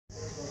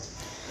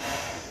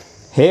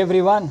Hey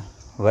everyone,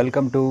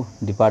 welcome to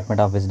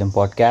Department of Wisdom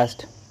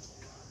podcast.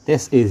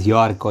 This is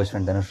your coach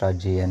friend Dhanush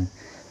Raji and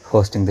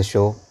hosting the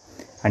show.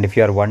 And if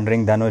you are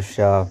wondering, Dhanush,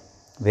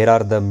 where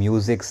are the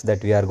musics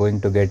that we are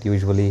going to get?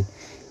 Usually,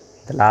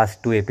 the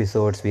last two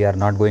episodes we are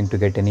not going to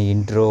get any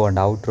intro and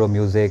outro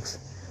musics.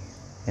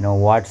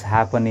 What's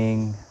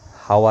happening?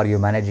 How are you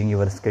managing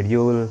your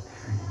schedule?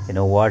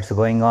 What's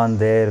going on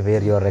there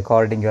where you're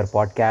recording your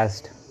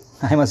podcast.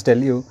 I must tell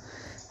you,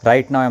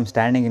 right now I'm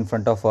standing in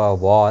front of a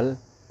wall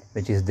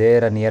which is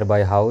there a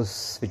nearby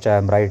house which I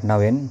am right now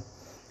in,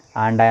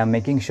 and I am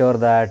making sure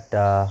that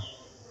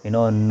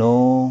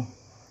no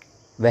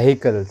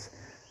vehicles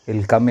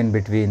will come in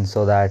between,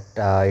 so that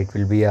it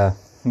will be a,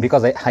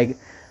 because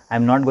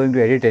I'm not going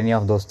to edit any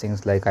of those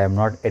things. Like, I am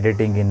not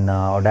editing in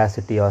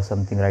Audacity or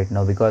something right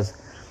now, because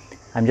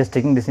I'm just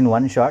taking this in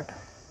one shot.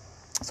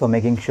 So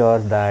making sure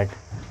that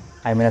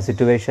I'm in a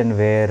situation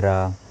where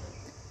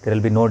there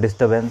will be no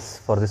disturbance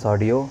for this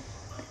audio.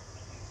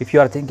 If you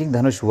are thinking,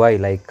 Dhanush, why?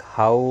 Like,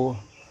 how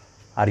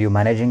are you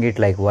managing it?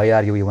 Like, why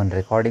are you even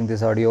recording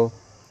this audio?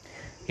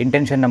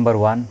 Intention number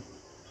one,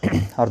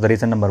 or the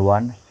reason number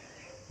one,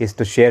 is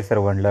to share,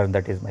 serve and learn.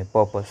 That is my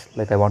purpose.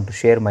 Like, I want to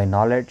share my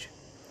knowledge,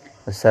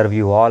 serve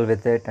you all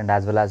with it, and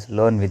as well as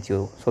learn with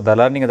you. So the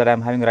learning that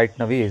I'm having right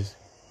now is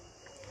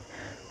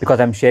because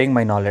I'm sharing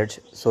my knowledge.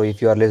 So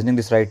if you are listening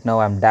this right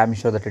now, I'm damn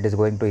sure that it is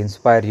going to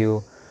inspire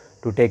you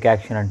to take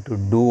action and to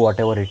do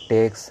whatever it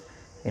takes,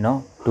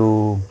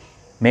 to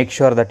make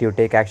sure that you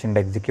take action and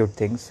execute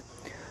things.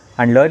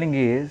 And learning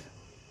is,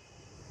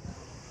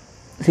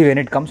 see, when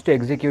it comes to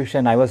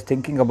execution, I was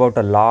thinking about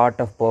a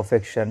lot of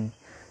perfection.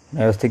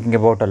 I was thinking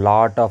about a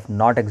lot of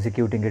not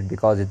executing it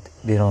because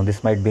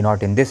this might be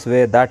not in this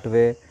way, that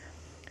way.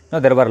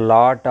 There were a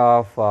lot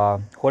of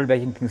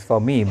hold-backing things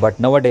for me. But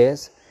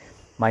nowadays,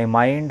 my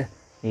mind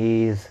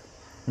is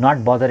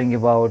not bothering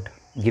about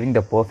giving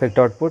the perfect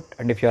output.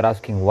 And if you're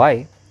asking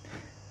why,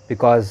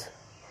 because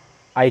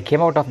I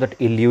came out of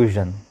that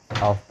illusion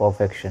of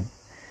perfection.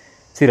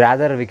 See,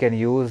 rather we can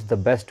use the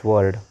best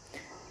word,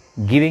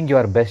 giving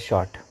your best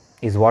shot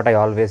is what I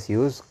always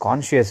use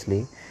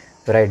consciously,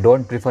 where I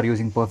don't prefer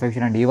using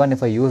perfection. And even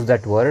if I use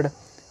that word,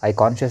 I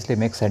consciously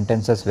make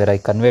sentences where I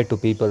convey to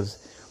people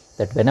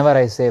that whenever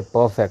I say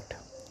perfect,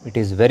 it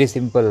is very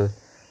simple,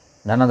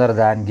 none other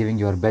than giving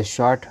your best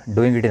shot,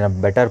 doing it in a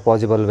better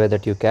possible way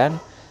that you can,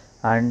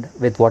 and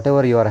with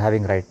whatever you are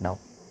having right now.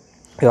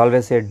 I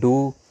always say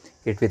do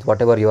it with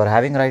whatever you are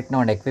having right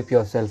now and equip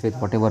yourself with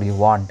whatever you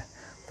want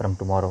from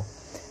tomorrow.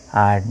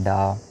 And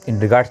in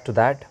regards to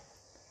that,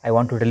 I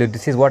want to tell you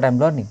this is what I'm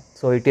learning.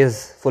 So it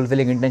is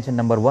fulfilling intention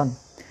number one.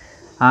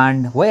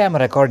 And why I'm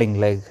recording,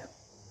 like,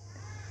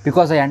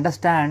 because I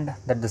understand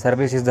that the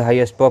service is the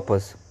highest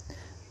purpose.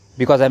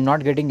 Because I'm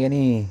not getting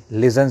any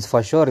listens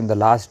for sure in the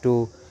last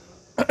two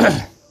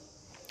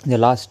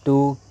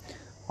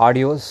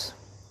audios.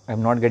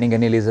 I'm not getting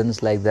any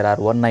listens. Like, there are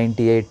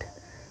 198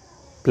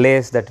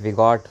 plays that we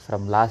got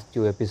from last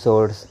few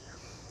episodes,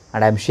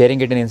 and I'm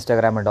sharing it in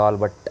Instagram and all,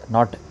 but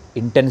not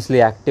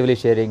intensely actively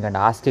sharing and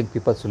asking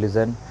people to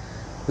listen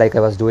like I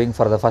was doing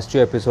for the first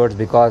two episodes,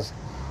 because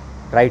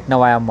right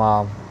now I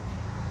am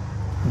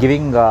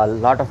giving a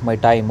lot of my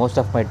time, most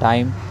of my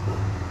time,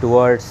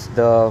 towards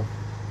the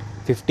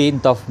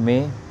 15th of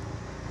May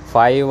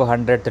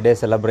 500th day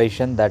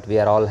celebration that we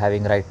are all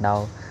having right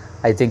now.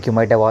 I think you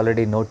might have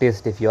already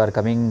noticed, if you are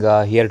coming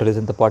here to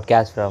listen to the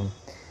podcast from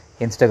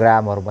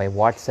Instagram or my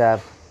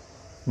WhatsApp,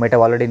 you might have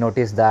already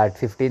noticed that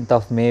 15th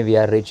of May we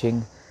are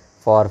reaching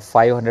for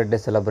 500 day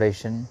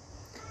celebration,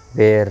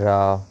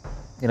 where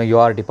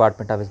your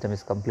Department of Wisdom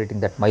is completing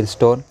that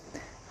milestone.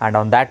 And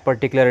on that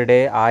particular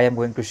day, I am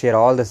going to share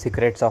all the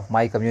secrets of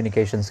my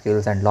communication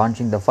skills and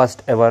launching the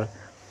first ever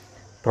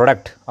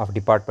product of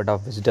Department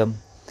of Wisdom,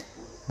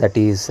 that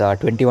is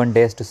 21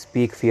 days to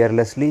speak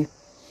fearlessly.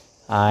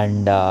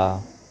 And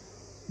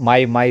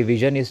my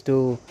vision is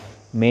to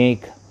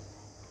make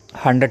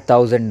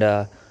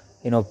 100,000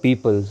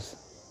 people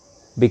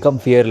become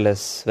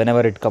fearless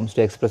whenever it comes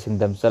to expressing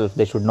themselves.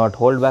 They should not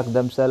hold back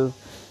themselves.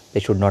 They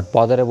should not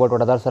bother about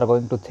what others are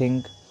going to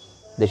think.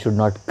 They should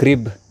not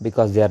crib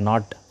because they are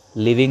not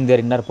living their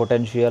inner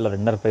potential or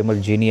inner primal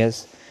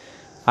genius.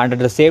 And at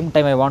the same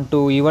time, I want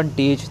to even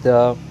teach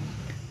the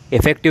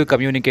effective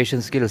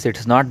communication skills.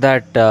 It's not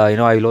that I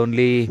will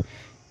only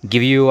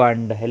give you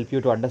and help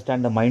you to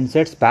understand the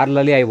mindsets.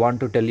 Parallelly, I want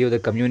to tell you the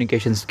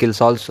communication skills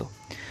also,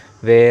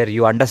 where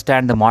you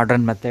understand the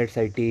modern methods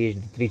I teach,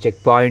 the 3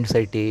 checkpoints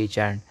I teach,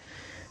 and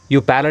you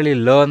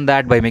parallelly learn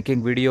that by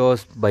making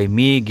videos, by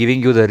me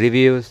giving you the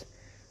reviews.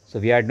 So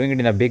we are doing it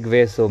in a big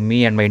way. So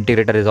me and my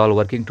integrator is all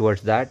working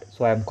towards that.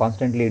 So I am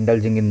constantly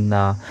indulging in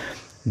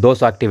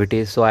those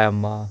activities. So I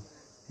am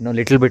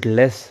little bit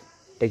less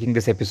taking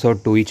this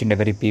episode to each and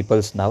every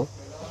people's now.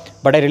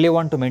 But I really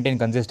want to maintain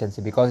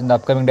consistency, because in the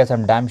upcoming days,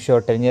 I'm damn sure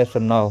 10 years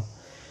from now,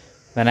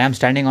 when I am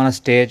standing on a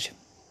stage,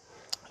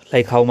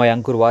 like how my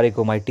Ankur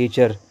Wariko, my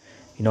teacher,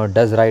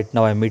 does right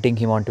now. I'm meeting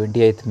him on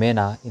 28th May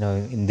now,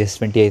 in this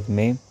 28th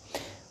May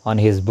on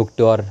his book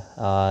tour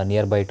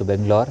nearby to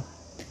Bangalore.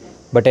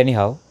 But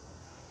anyhow,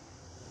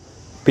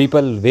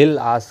 People will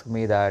ask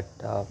me that,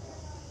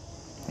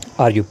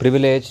 are you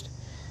privileged?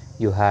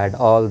 You had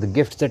all the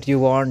gifts that you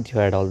want, you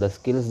had all the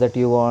skills that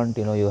you want,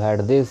 you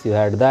had this, you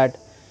had that.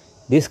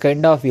 These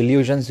kind of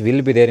illusions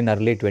will be there in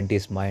early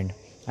 20s mind.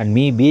 And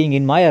me being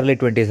in my early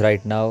 20s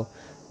right now,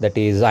 that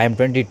is, I am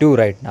 22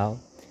 right now,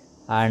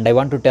 and I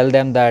want to tell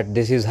them that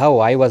this is how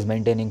I was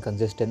maintaining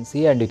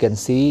consistency. And you can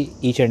see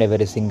each and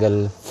every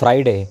single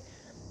Friday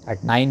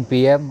at 9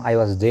 p.m. I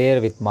was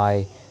there with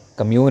my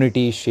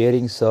community,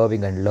 sharing,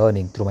 serving and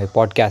learning through my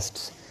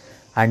podcasts.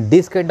 And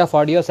this kind of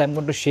audios I'm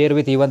going to share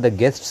with even the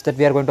guests that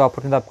we are going to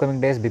approach in the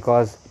upcoming days,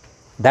 because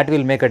that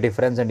will make a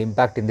difference and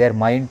impact in their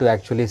mind to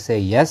actually say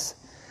yes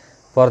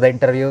for the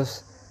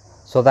interviews,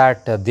 so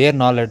that their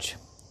knowledge,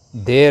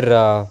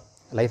 their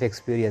life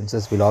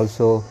experiences will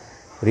also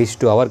reach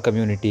to our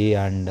community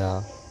and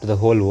to the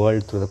whole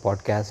world through the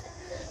podcast.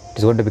 It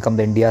is going to become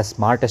the India's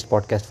smartest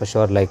podcast for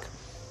sure. Like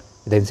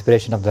with the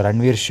inspiration of the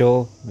Ranveer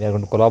show, we are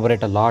going to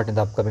collaborate a lot in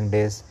the upcoming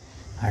days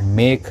and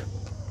make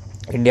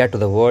India to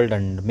the world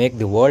and make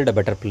the world a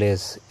better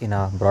place in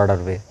a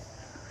broader way.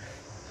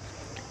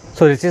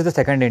 So this is the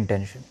second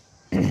intention.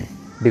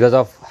 Because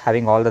of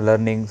having all the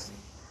learnings,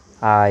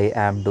 I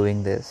am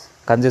doing this.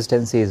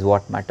 Consistency is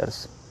what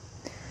matters.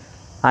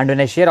 And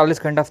when I share all these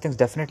kind of things,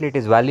 definitely it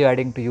is value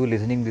adding to you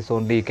listening this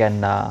only. You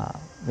can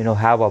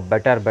have a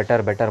better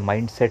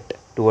mindset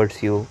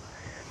towards you.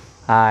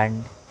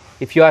 And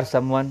if you are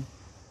someone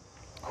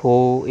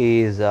who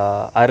is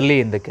early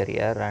in the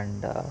career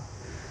and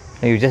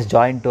you just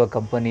joined to a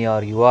company,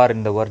 or you are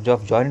in the verge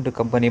of joining to a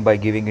company by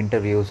giving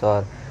interviews,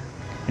 or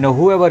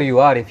whoever you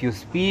are, if you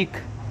speak,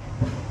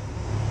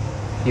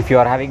 if you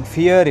are having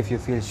fear, if you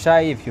feel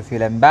shy, if you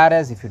feel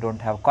embarrassed, if you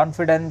don't have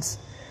confidence,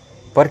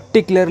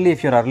 particularly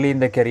if you're early in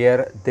the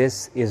career,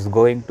 this is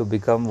going to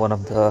become one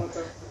of the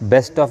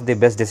best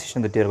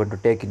decisions that you're going to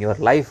take in your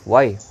life.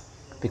 Why?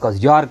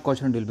 Because your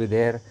coach will be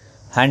there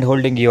hand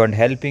holding you and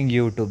helping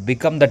you to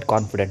become that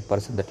confident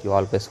person that you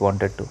always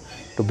wanted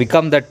to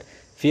become that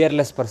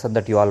fearless person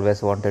that you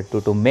always wanted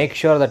to make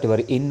sure that your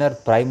inner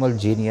primal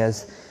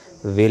genius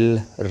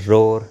will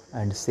roar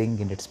and sing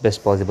in its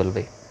best possible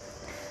way.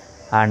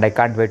 And I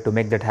can't wait to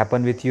make that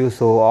happen with you.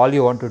 So all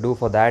you want to do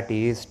for that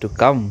is to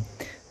come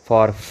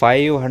for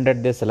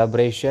 500 day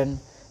celebration.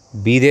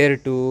 Be there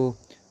to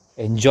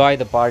enjoy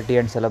the party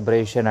and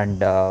celebration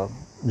and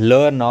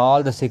learn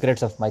all the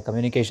secrets of my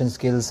communication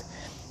skills.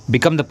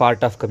 Become the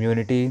part of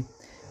community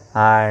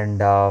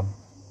and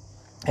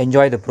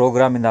enjoy the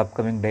program in the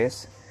upcoming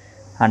days.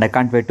 And I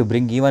can't wait to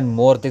bring even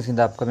more things in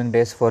the upcoming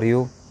days for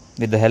you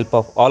with the help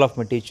of all of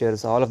my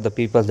teachers, all of the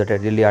people that I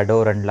really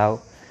adore and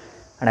love.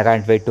 And I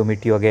can't wait to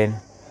meet you again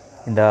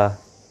in the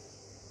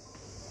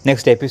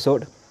next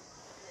episode.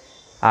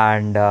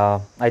 And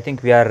I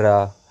think we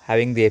are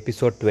having the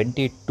episode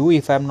 22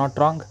 if I'm not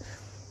wrong.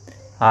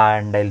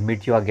 And I'll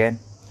meet you again.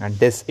 And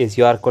this is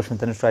your coach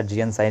Dhanush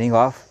GN signing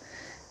off.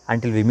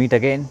 Until we meet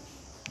again.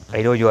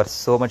 I know you are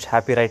so much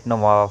happy right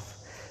now of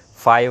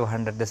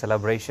 500 day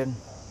celebration.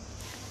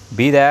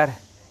 Be there.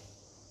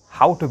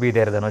 How to be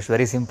there, Dhanush?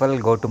 Very simple.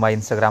 Go to my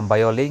Instagram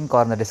bio link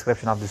or in the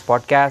description of this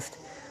podcast.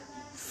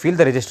 Fill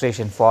the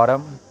registration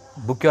form.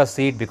 Book your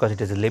seat because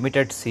it is a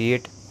limited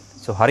seat.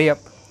 So hurry up.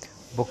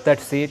 Book that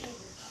seat.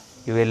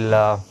 You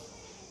will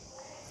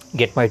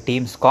get my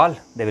team's call.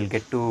 They will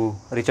get to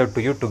reach out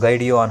to you to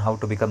guide you on how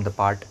to become the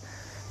part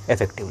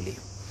effectively.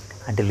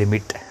 Until we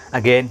meet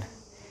again,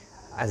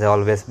 as I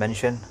always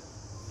mention,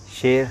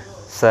 share,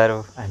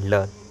 serve and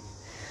learn.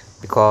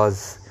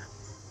 Because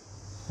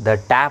the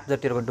tap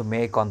that you're going to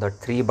make on the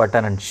 3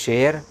 button and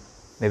share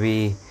may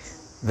be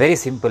very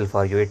simple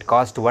for you. It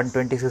costs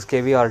 126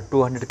 kV or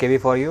 200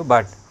 kV for you,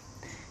 but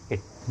it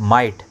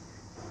might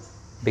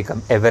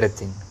become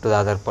everything to the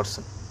other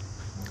person.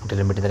 Until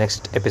we meet in the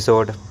next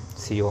episode,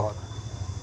 see you all.